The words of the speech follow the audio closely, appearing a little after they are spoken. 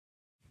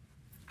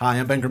Hi,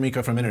 I'm Ben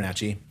Gromiko from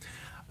InterNACHI.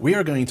 We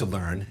are going to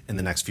learn in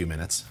the next few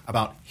minutes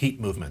about heat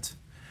movement.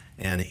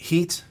 And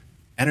heat,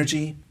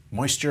 energy,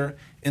 moisture,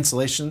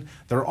 insulation,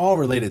 they're all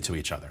related to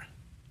each other.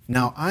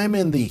 Now, I'm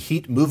in the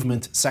heat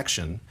movement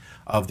section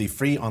of the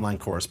free online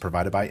course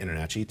provided by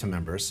InterNACHI to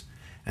members,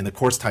 and the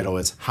course title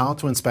is How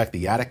to Inspect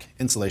the Attic,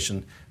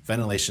 Insulation,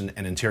 Ventilation,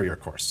 and Interior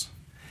course.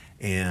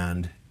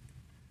 And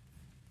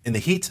in the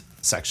heat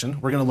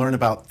section, we're going to learn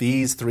about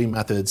these three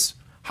methods,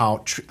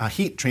 how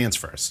heat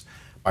transfers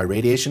by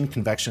radiation,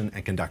 convection,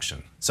 and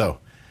conduction. So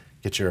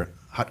get your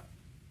hot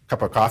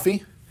cup of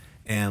coffee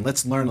and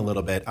let's learn a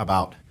little bit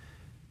about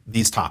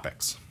these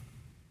topics.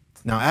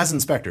 Now, as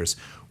inspectors,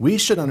 we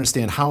should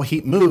understand how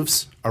heat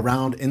moves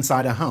around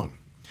inside a home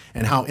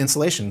and how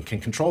insulation can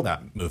control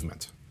that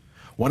movement.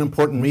 One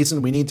important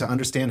reason we need to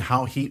understand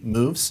how heat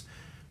moves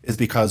is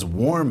because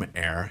warm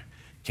air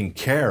can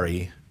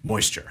carry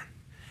moisture,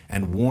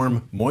 and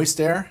warm, moist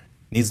air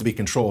needs to be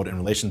controlled in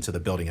relation to the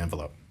building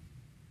envelope.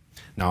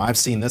 Now, I've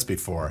seen this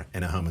before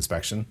in a home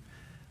inspection.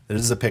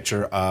 This is a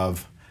picture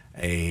of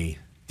a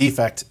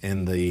defect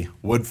in the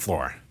wood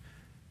floor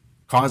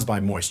caused by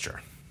moisture.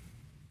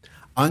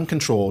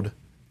 Uncontrolled,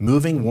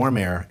 moving warm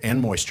air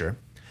and moisture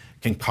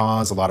can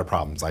cause a lot of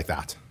problems like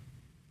that.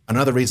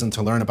 Another reason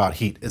to learn about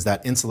heat is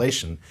that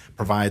insulation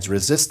provides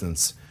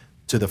resistance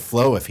to the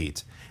flow of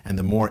heat, and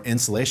the more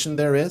insulation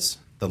there is,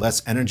 the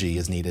less energy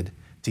is needed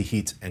to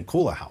heat and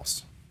cool a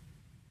house.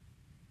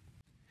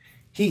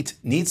 Heat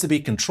needs to be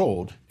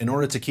controlled in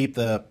order to keep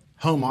the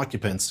home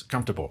occupants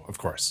comfortable, of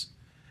course.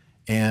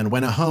 And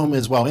when a home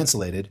is well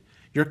insulated,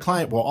 your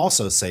client will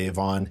also save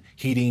on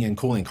heating and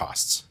cooling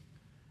costs.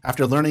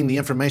 After learning the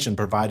information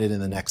provided in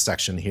the next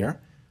section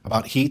here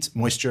about heat,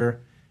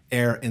 moisture,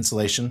 air,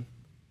 insulation,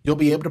 you'll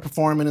be able to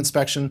perform an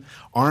inspection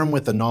armed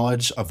with the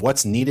knowledge of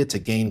what's needed to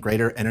gain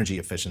greater energy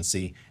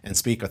efficiency and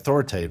speak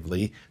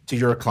authoritatively to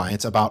your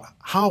clients about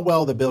how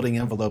well the building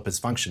envelope is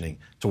functioning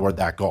toward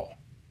that goal.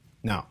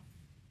 Now,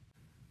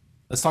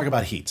 let's talk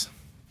about heat.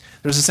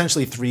 There's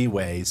essentially three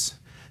ways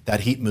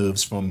that heat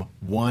moves from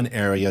one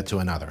area to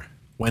another.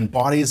 When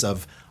bodies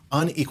of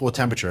unequal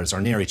temperatures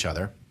are near each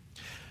other,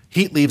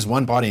 heat leaves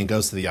one body and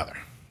goes to the other.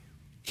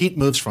 Heat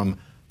moves from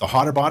the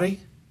hotter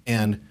body,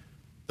 and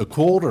the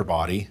colder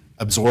body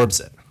absorbs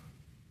it.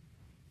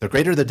 The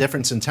greater the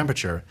difference in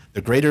temperature,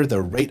 the greater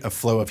the rate of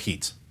flow of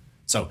heat.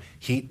 So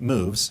heat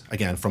moves,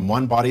 again, from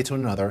one body to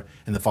another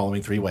in the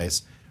following three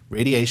ways: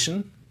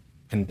 radiation,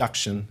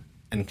 conduction,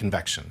 and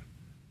convection.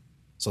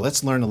 So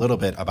let's learn a little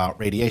bit about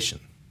radiation.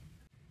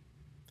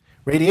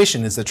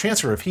 Radiation is the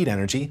transfer of heat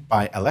energy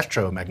by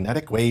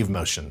electromagnetic wave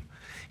motion.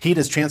 Heat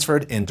is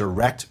transferred in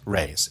direct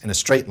rays, in a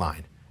straight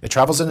line. It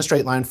travels in a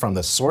straight line from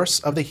the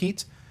source of the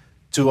heat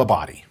to a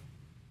body.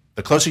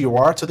 The closer you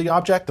are to the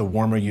object, the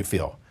warmer you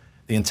feel.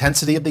 The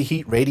intensity of the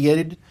heat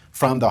radiated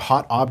from the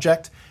hot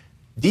object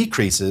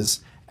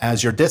decreases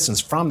as your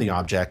distance from the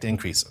object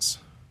increases.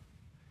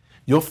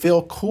 You'll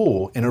feel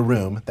cool in a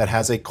room that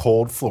has a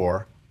cold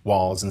floor,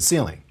 walls, and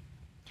ceiling.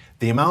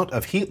 The amount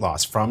of heat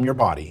loss from your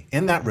body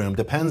in that room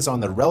depends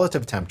on the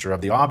relative temperature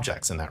of the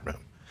objects in that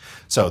room.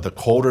 So the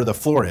colder the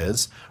floor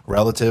is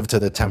relative to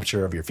the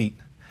temperature of your feet,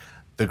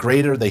 the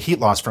greater the heat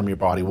loss from your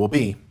body will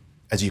be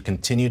as you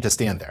continue to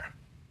stand there.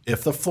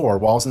 If the floor,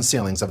 walls, and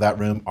ceilings of that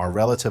room are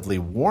relatively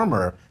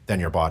warmer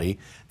than your body,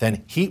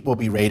 then heat will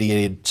be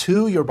radiated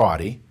to your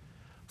body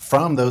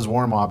from those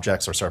warm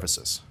objects or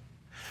surfaces.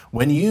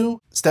 When you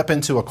step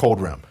into a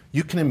cold room,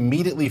 you can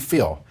immediately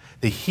feel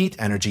the heat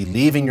energy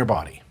leaving your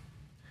body.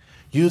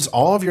 Use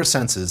all of your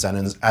senses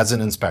as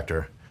an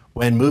inspector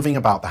when moving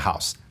about the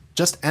house.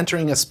 Just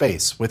entering a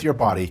space with your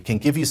body can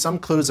give you some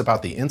clues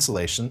about the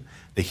insulation,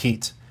 the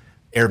heat,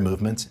 air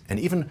movement, and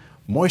even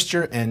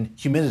moisture and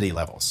humidity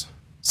levels.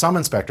 Some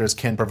inspectors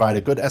can provide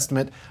a good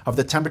estimate of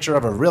the temperature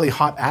of a really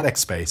hot attic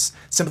space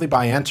simply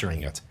by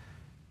entering it.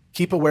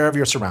 Keep aware of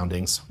your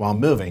surroundings while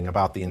moving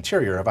about the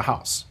interior of a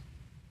house.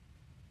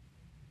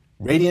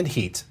 Radiant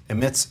heat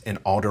emits in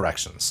all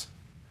directions.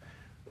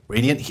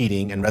 Radiant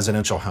heating in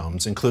residential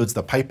homes includes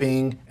the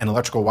piping and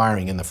electrical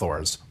wiring in the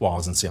floors,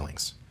 walls, and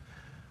ceilings.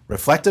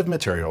 Reflective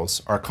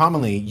materials are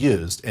commonly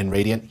used in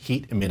radiant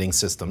heat emitting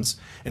systems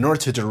in order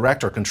to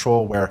direct or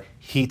control where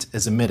heat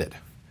is emitted.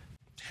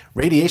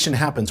 Radiation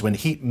happens when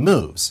heat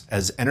moves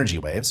as energy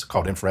waves,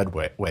 called infrared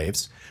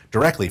waves,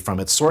 directly from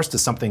its source to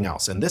something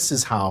else, and this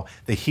is how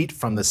the heat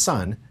from the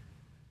sun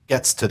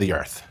gets to the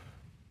earth.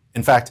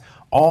 In fact,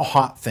 all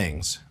hot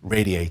things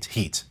radiate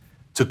heat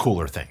to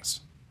cooler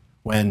things.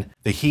 When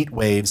the heat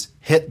waves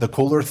hit the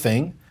cooler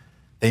thing,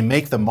 they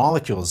make the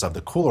molecules of the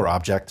cooler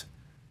object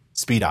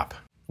speed up,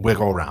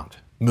 wiggle around,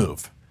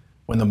 move.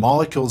 When the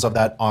molecules of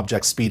that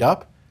object speed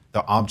up,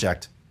 the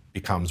object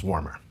becomes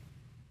warmer.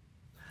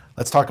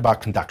 Let's talk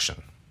about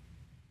conduction.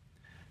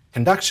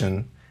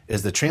 Conduction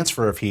is the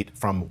transfer of heat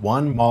from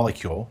one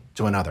molecule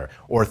to another,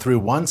 or through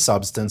one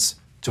substance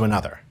to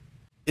another.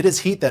 It is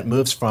heat that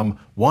moves from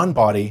one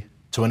body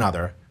to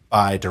another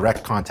by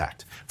direct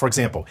contact. For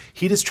example,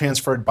 heat is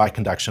transferred by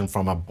conduction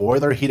from a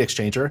boiler heat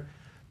exchanger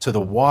to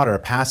the water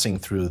passing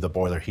through the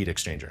boiler heat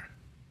exchanger.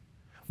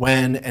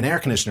 When an air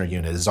conditioner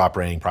unit is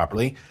operating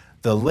properly,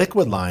 the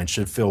liquid line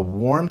should feel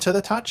warm to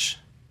the touch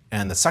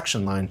and the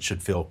suction line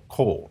should feel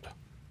cold.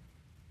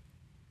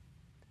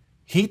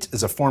 Heat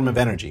is a form of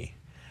energy,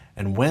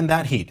 and when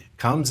that heat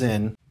comes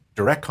in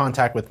direct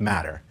contact with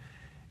matter,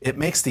 it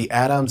makes the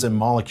atoms and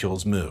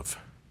molecules move.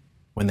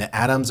 When the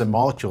atoms and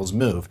molecules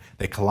move,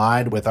 they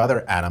collide with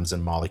other atoms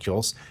and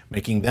molecules,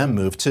 making them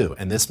move too.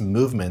 And this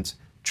movement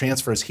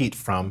transfers heat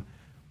from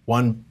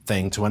one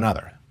thing to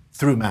another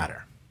through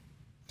matter.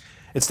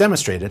 It's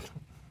demonstrated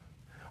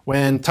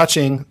when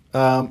touching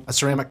a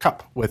ceramic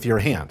cup with your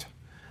hand.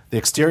 The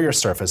exterior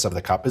surface of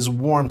the cup is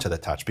warm to the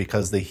touch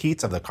because the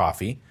heat of the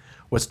coffee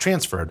was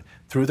transferred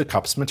through the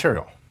cup's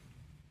material.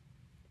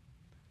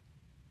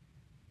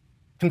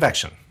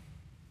 Convection.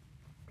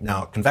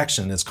 Now,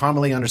 convection is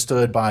commonly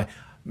understood by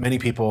many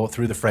people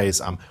through the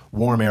phrase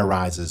warm air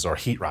rises or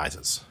heat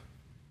rises.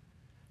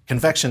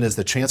 Convection is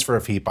the transfer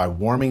of heat by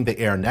warming the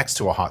air next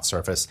to a hot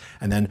surface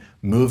and then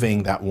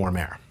moving that warm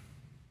air.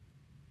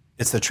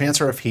 It's the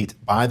transfer of heat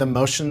by the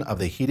motion of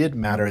the heated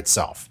matter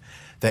itself.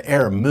 The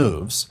air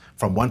moves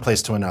from one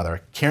place to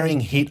another,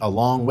 carrying heat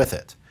along with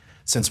it.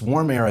 Since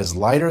warm air is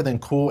lighter than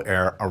cool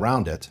air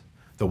around it,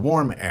 the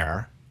warm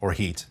air, or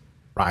heat,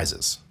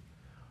 rises.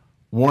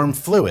 Warm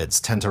fluids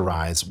tend to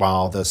rise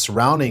while the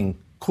surrounding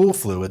cool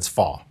fluids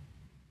fall.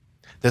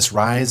 This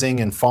rising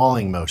and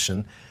falling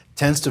motion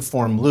tends to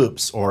form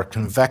loops or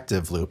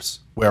convective loops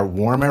where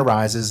warm air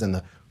rises and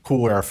the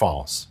cool air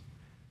falls.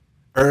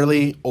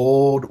 Early,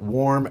 old,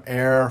 warm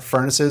air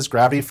furnaces,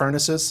 gravity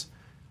furnaces,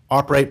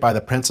 operate by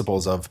the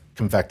principles of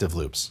convective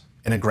loops.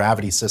 In a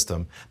gravity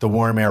system, the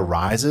warm air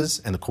rises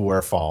and the cool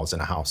air falls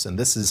in a house, and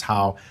this is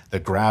how the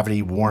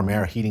gravity warm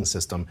air heating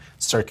system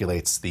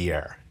circulates the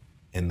air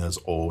in those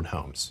old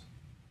homes.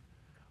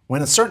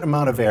 When a certain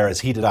amount of air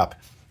is heated up,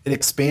 it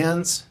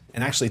expands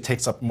and actually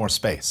takes up more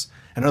space.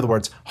 In other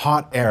words,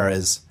 hot air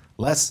is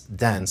less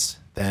dense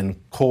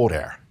than cold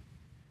air.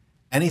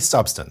 Any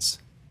substance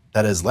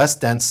that is less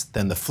dense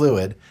than the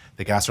fluid,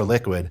 the gas or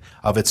liquid,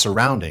 of its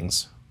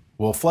surroundings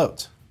will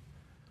float.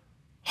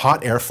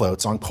 Hot air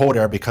floats on cold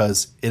air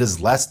because it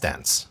is less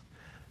dense,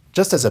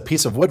 just as a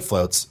piece of wood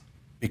floats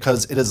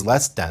because it is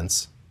less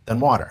dense than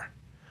water.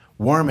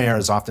 Warm air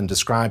is often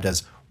described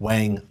as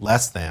weighing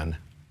less than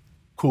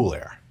cool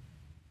air.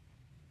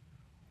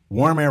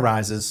 Warm air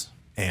rises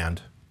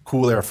and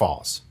cool air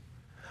falls.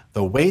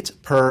 The weight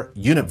per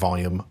unit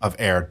volume of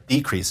air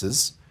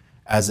decreases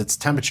as its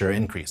temperature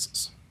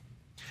increases.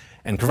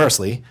 And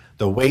conversely,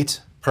 the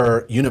weight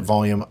per unit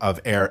volume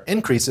of air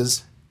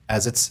increases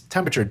as its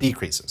temperature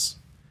decreases.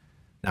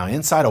 Now,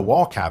 inside a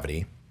wall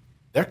cavity,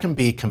 there can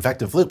be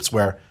convective loops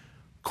where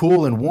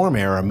cool and warm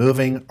air are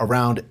moving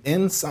around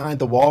inside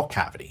the wall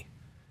cavity.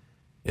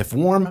 If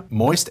warm,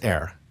 moist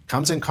air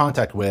comes in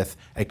contact with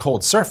a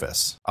cold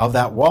surface of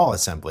that wall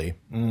assembly,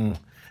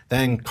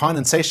 then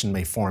condensation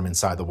may form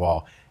inside the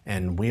wall,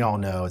 and we all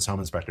know as home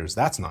inspectors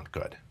that's not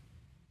good.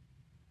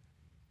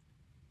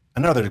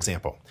 Another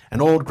example,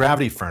 an old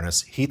gravity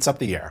furnace heats up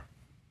the air.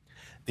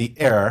 The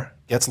air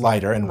gets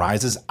lighter and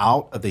rises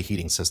out of the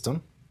heating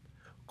system.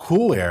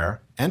 Cool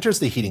air enters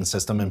the heating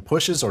system and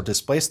pushes or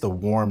displaces the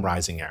warm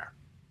rising air.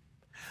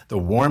 The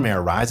warm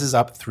air rises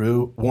up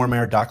through warm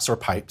air ducts or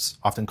pipes,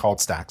 often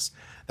called stacks,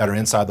 that are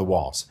inside the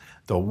walls.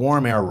 The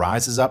warm air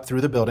rises up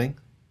through the building.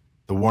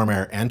 The warm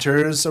air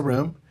enters a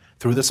room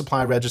through the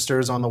supply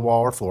registers on the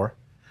wall or floor,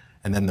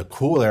 and then the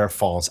cool air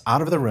falls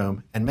out of the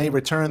room and may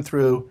return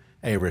through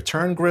a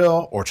return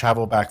grill or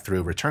travel back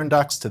through return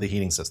ducts to the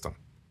heating system.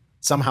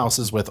 Some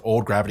houses with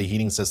old gravity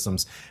heating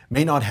systems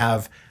may not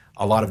have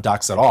a lot of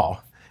ducts at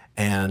all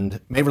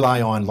and may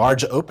rely on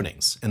large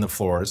openings in the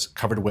floors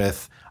covered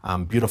with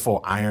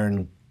beautiful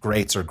iron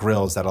grates or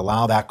grills that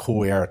allow that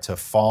cool air to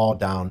fall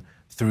down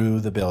through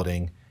the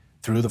building,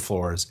 through the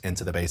floors,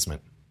 into the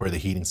basement where the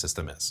heating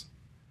system is.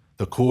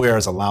 The cool air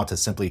is allowed to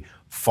simply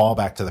fall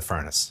back to the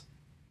furnace,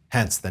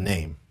 hence the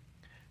name,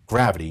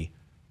 gravity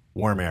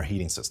warm air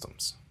heating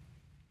systems.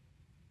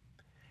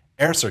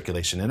 Air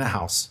circulation in a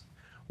house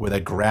with a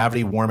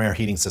gravity warm air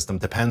heating system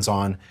depends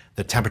on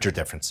the temperature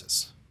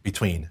differences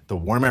between the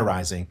warm air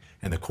rising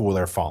and the cool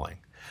air falling.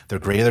 The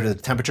greater the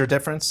temperature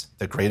difference,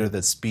 the greater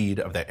the speed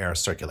of the air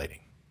circulating.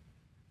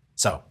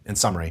 So, in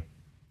summary,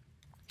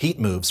 heat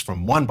moves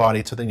from one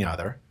body to the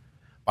other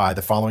by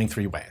the following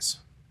three ways: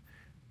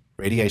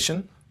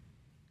 radiation,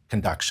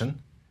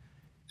 conduction,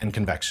 and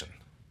convection.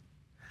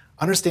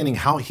 Understanding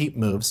how heat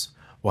moves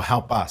will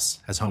help us,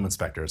 as home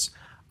inspectors,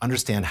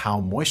 understand how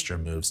moisture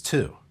moves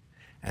too.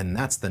 And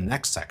that's the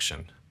next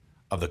section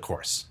of the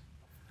course.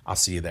 I'll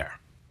see you there.